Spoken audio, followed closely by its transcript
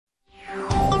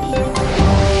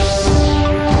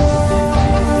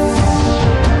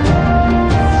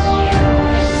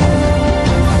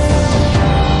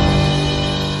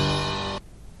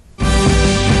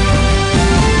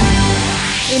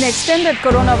Lifted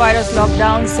coronavirus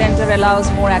lockdown, centre allows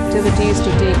more activities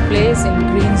to take place in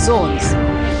green zones.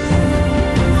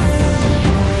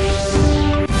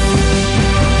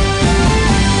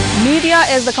 Media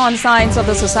is the conscience of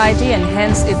the society and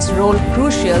hence its role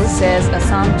crucial, says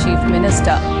Assam Chief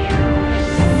Minister.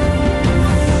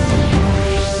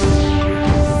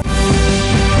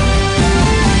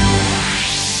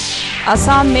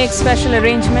 Assam makes special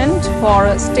arrangement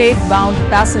for state-bound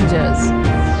passengers.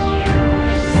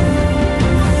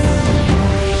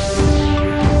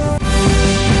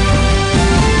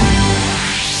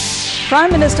 Prime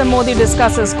Minister Modi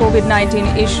discusses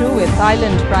COVID-19 issue with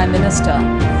Thailand Prime Minister.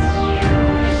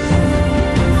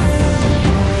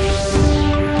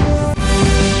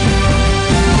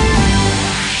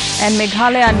 And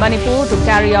Meghalaya and Manipur to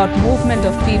carry out movement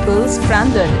of people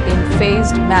stranded in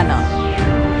phased manner.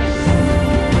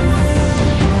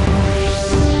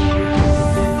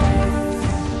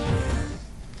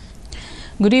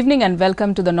 Good evening and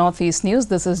welcome to the Northeast News.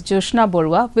 This is Joshna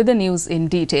Borua with the news in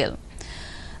detail.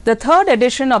 The third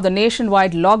edition of the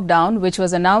nationwide lockdown, which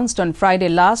was announced on Friday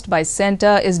last by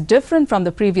Centre, is different from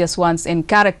the previous ones in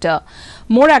character.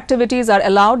 More activities are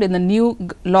allowed in the new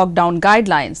lockdown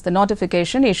guidelines. The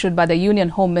notification issued by the Union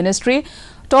Home Ministry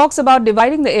talks about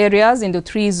dividing the areas into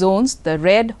 3 zones: the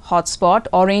red, hotspot,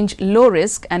 orange, low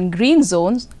risk, and green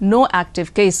zones, no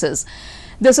active cases.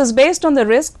 This is based on the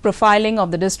risk profiling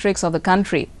of the districts of the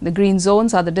country. The green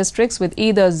zones are the districts with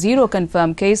either 0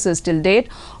 confirmed cases till date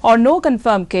or no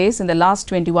confirmed case in the last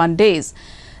 21 days.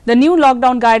 The new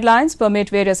lockdown guidelines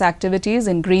permit various activities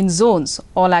in green zones.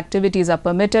 All activities are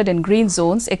permitted in green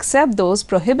zones except those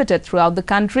prohibited throughout the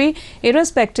country,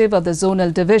 irrespective of the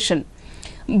zonal division.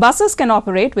 Buses can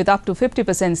operate with up to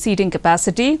 50% seating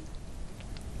capacity,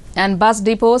 and bus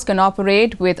depots can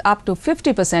operate with up to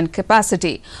 50%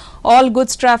 capacity. All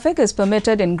goods traffic is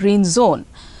permitted in green zone.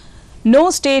 No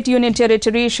state union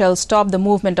territory shall stop the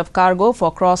movement of cargo for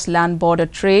cross-land border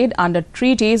trade under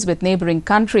treaties with neighboring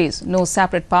countries. No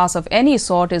separate pass of any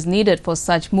sort is needed for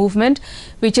such movement,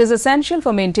 which is essential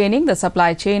for maintaining the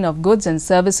supply chain of goods and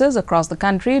services across the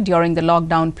country during the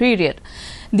lockdown period.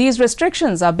 These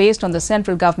restrictions are based on the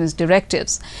central government's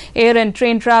directives. Air and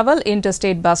train travel,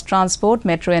 interstate bus transport,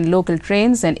 metro and local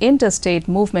trains, and interstate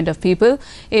movement of people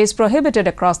is prohibited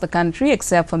across the country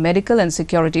except for medical and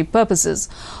security purposes.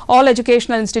 All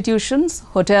educational institutions,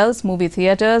 hotels, movie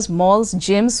theatres, malls,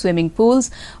 gyms, swimming pools,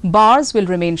 bars will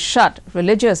remain shut.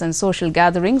 Religious and social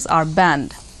gatherings are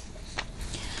banned.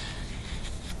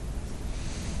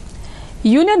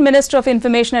 Union Minister of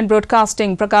Information and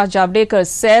Broadcasting Prakash Javadekar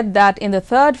said that in the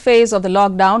third phase of the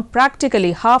lockdown,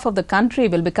 practically half of the country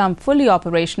will become fully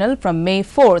operational from May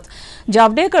 4th.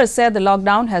 Javadekar said the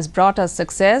lockdown has brought us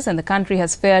success and the country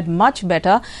has fared much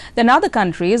better than other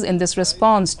countries in this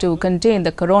response to contain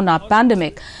the corona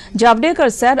pandemic.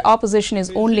 Javadekar said opposition is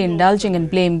only indulging in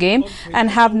blame game and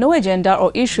have no agenda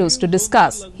or issues to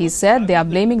discuss. He said they are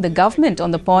blaming the government on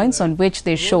the points on which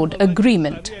they showed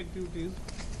agreement.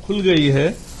 खुल गई है।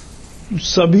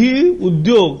 सभी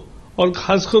उद्योग और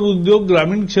खासकर उद्योग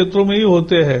ग्रामीण क्षेत्रों में ही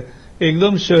होते हैं।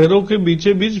 एकदम शहरों के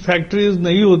बीचे बीच फैक्ट्रीज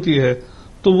नहीं होती है,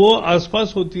 तो वो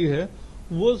आसपास होती है।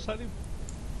 वो सारी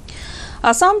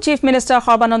Assam Chief Minister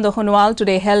Sarbananda Sonowal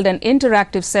today held an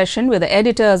interactive session with the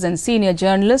editors and senior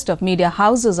journalists of media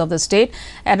houses of the state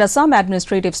at Assam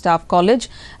Administrative Staff College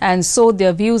and sought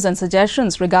their views and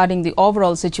suggestions regarding the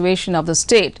overall situation of the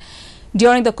state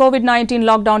during the COVID-19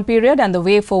 lockdown period and the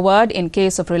way forward in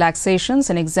case of relaxations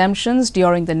and exemptions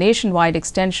during the nationwide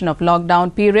extension of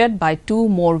lockdown period by 2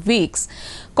 more weeks.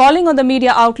 Calling on the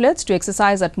media outlets to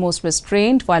exercise utmost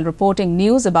restraint while reporting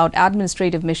news about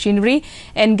administrative machinery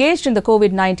engaged in the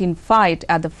COVID-19 fight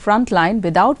at the front line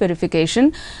without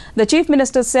verification, the Chief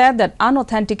Minister said that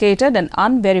unauthenticated and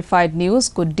unverified news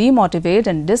could demotivate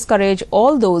and discourage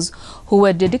all those who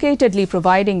were dedicatedly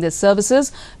providing their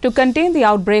services to contain the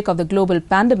outbreak of the global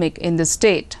pandemic in the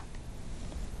state.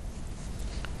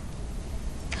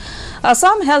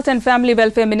 Assam Health and Family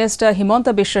Welfare Minister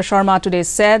Himanta Biswa Sharma today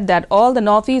said that all the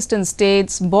northeastern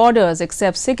states' borders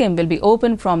except Sikkim will be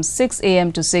open from 6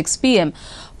 a.m. to 6 p.m.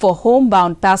 for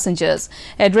homebound passengers.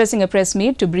 Addressing a press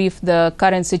meet to brief the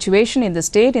current situation in the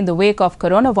state in the wake of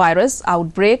coronavirus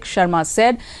outbreak, Sharma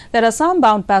said that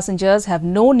Assam-bound passengers have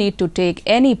no need to take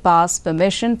any pass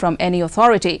permission from any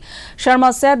authority.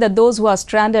 Sharma said that those who are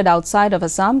stranded outside of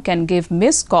Assam can give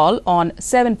missed call on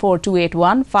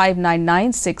 74281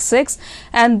 59966,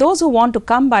 and those who want to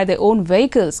come by their own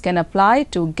vehicles can apply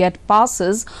to get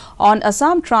passes on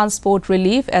Assam Transport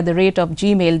Relief at the rate of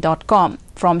gmail.com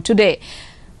from today.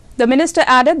 The minister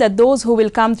added that those who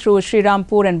will come through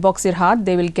Srirampur and Boxirhat,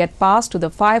 they will get passed to the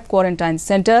 5 quarantine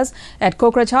centres at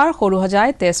Kokrajhar,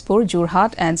 Horuhajai, Tezpur,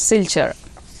 Jorhat and Silchar.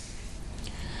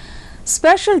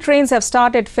 Special trains have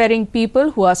started ferrying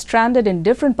people who are stranded in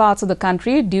different parts of the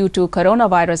country due to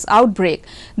coronavirus outbreak.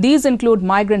 These include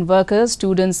migrant workers,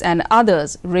 students and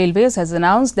others. Railways has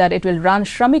announced that it will run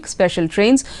Shramik special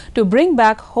trains to bring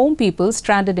back home people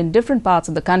stranded in different parts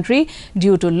of the country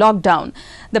due to lockdown.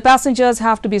 The passengers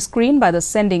have to be screened by the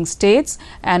sending states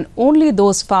and only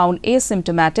those found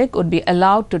asymptomatic would be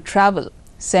allowed to travel.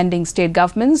 Sending state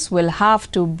governments will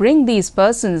have to bring these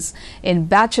persons in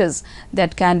batches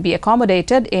that can be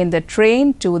accommodated in the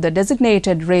train to the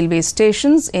designated railway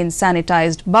stations in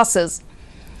sanitized buses.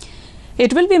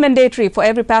 It will be mandatory for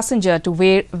every passenger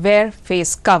to wear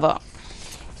face cover.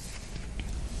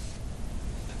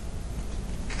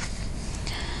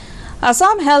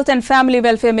 Assam Health and Family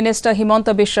Welfare Minister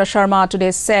Himanta Biswa Sharma today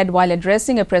said while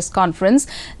addressing a press conference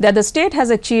that the state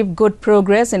has achieved good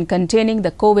progress in containing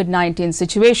the COVID-19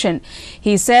 situation.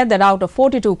 He said that out of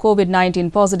 42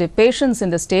 COVID-19 positive patients in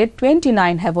the state,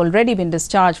 29 have already been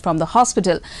discharged from the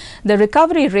hospital. The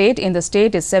recovery rate in the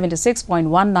state is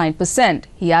 76.19%.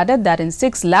 He added that in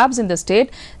 6 labs in the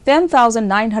state,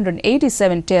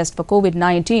 10,987 tests for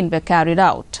COVID-19 were carried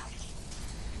out.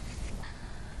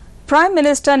 Prime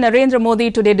Minister Narendra Modi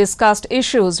today discussed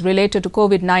issues related to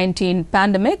COVID-19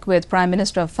 pandemic with Prime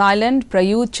Minister of Thailand,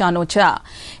 Prayut Chan-o-cha.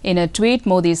 In a tweet,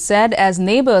 Modi said, as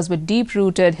neighbours with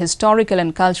deep-rooted historical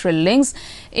and cultural links,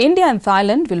 India and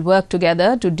Thailand will work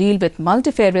together to deal with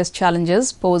multifarious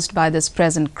challenges posed by this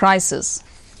present crisis.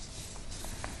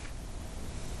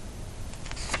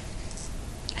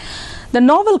 The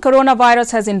novel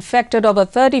coronavirus has infected over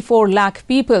 34 lakh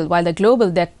people, while the global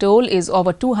death toll is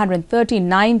over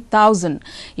 239,000.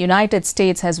 United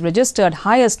States has registered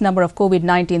highest number of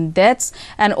COVID-19 deaths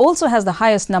and also has the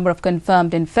highest number of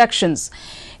confirmed infections.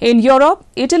 In Europe,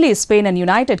 Italy, Spain and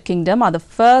United Kingdom are the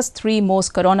first 3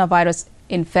 most coronavirus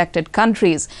infected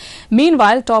countries.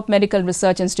 Meanwhile, top medical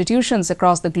research institutions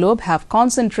across the globe have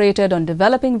concentrated on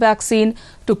developing vaccine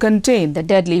to contain the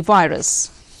deadly virus.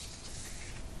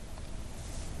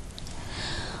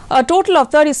 A total of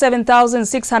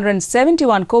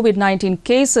 37,671 COVID-19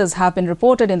 cases have been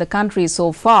reported in the country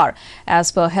so far. As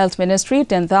per Health Ministry,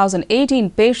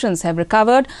 10,018 patients have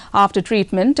recovered after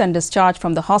treatment and discharged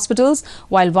from the hospitals,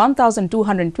 while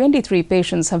 1,223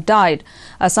 patients have died.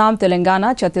 Assam,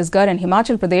 Telangana, Chhattisgarh and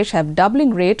Himachal Pradesh have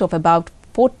doubling rate of about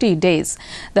 40 days.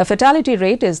 The fatality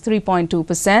rate is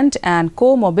 3.2% and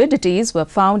comorbidities were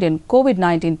found in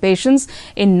COVID-19 patients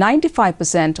in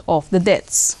 95% of the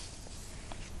deaths.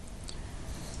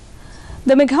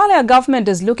 The Meghalaya government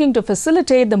is looking to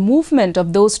facilitate the movement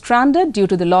of those stranded due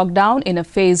to the lockdown in a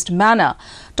phased manner.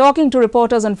 Talking to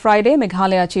reporters on Friday,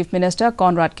 Meghalaya Chief Minister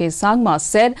Conrad K. Sangma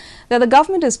said that the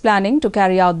government is planning to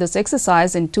carry out this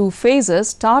exercise in 2 phases,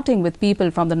 starting with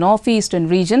people from the northeastern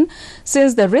region,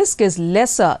 since the risk is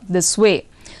lesser this way.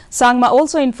 Sangma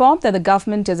also informed that the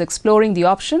government is exploring the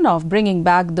option of bringing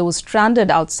back those stranded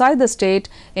outside the state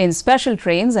in special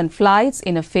trains and flights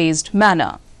in a phased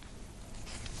manner.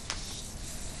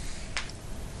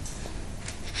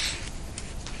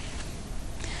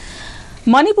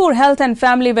 Manipur Health and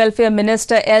Family Welfare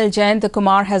Minister L. Jayanta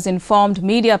Kumar has informed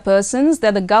media persons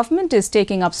that the government is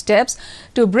taking up steps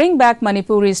to bring back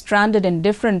Manipuris stranded in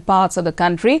different parts of the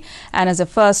country, and as a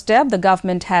first step, the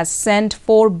government has sent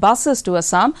 4 buses to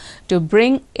Assam to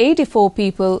bring 84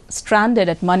 people stranded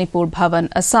at Manipur Bhavan,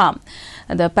 Assam.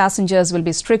 The passengers will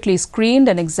be strictly screened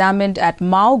and examined at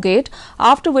Mao Gate,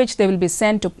 after which they will be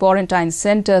sent to quarantine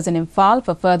centres in Imphal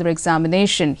for further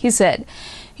examination, he said.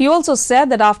 He also said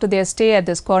that after their stay at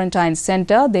this quarantine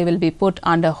centre, they will be put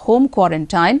under home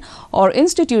quarantine or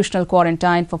institutional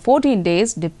quarantine for 14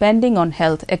 days, depending on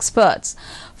health experts.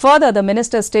 Further, the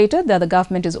minister stated that the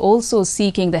government is also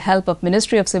seeking the help of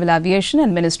Ministry of Civil Aviation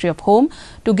and Ministry of Home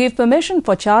to give permission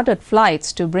for chartered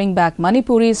flights to bring back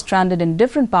Manipuris stranded in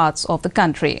different parts of the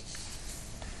country.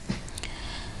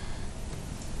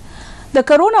 The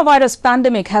coronavirus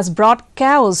pandemic has brought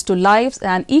chaos to lives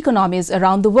and economies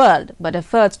around the world, but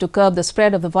efforts to curb the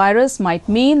spread of the virus might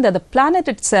mean that the planet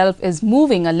itself is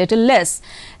moving a little less.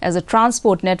 As the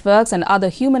transport networks and other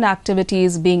human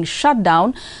activities being shut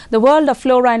down, the world of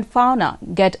flora and fauna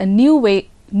get a new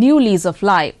lease of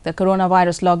life. The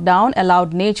coronavirus lockdown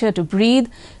allowed nature to breathe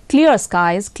clear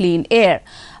skies, clean air.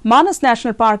 Manas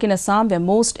National Park in Assam, where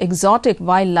most exotic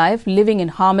wildlife living in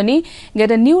harmony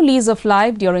get a new lease of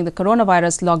life during the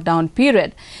coronavirus lockdown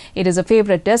period. It is a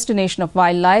favorite destination of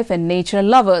wildlife and nature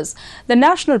lovers. The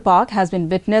national park has been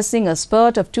witnessing a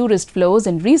spurt of tourist flows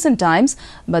in recent times,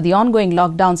 but the ongoing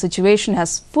lockdown situation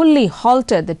has fully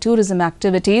halted the tourism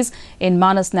activities in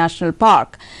Manas National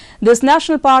Park. This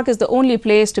national park is the only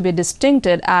place to be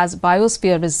distincted as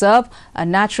Biosphere Reserve, a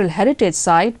natural heritage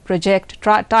site, Project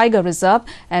Tiger Reserve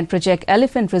and Project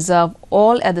Elephant Reserve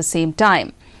all at the same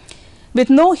time.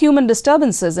 With no human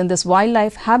disturbances in this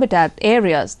wildlife habitat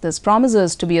areas, this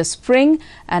promises to be a spring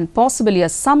and possibly a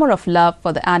summer of love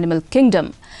for the animal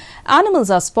kingdom. Animals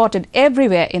are spotted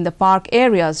everywhere in the park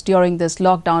areas during this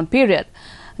lockdown period.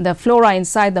 The flora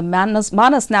inside the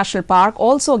Manas National Park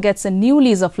also gets a new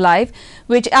lease of life,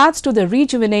 which adds to the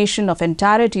rejuvenation of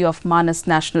entirety of Manas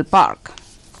National Park.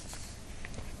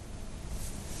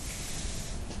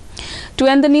 To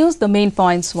end the news, the main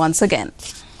points once again.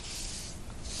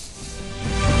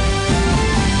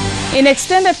 In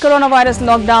extended coronavirus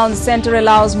lockdown, centre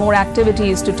allows more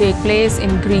activities to take place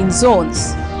in green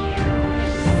zones.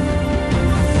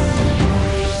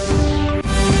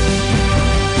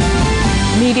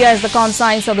 Media is the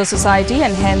conscience of the society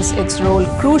and hence its role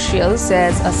crucial,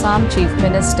 says Assam Chief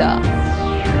Minister.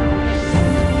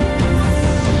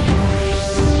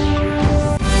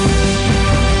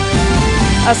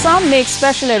 Assam makes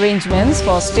special arrangements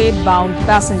for state-bound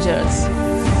passengers.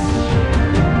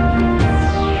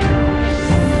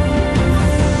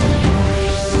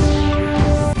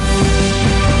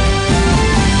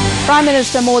 Prime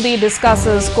Minister Modi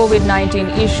discusses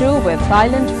COVID-19 issue with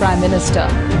Thailand Prime Minister.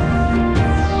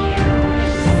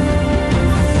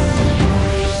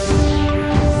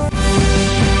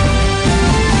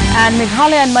 And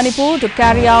Meghalaya and Manipur to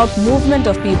carry out movement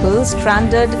of people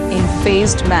stranded in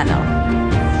phased manner.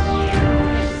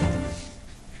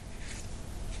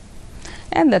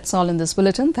 And that's all in this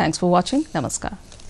bulletin. Thanks for watching. Namaskar.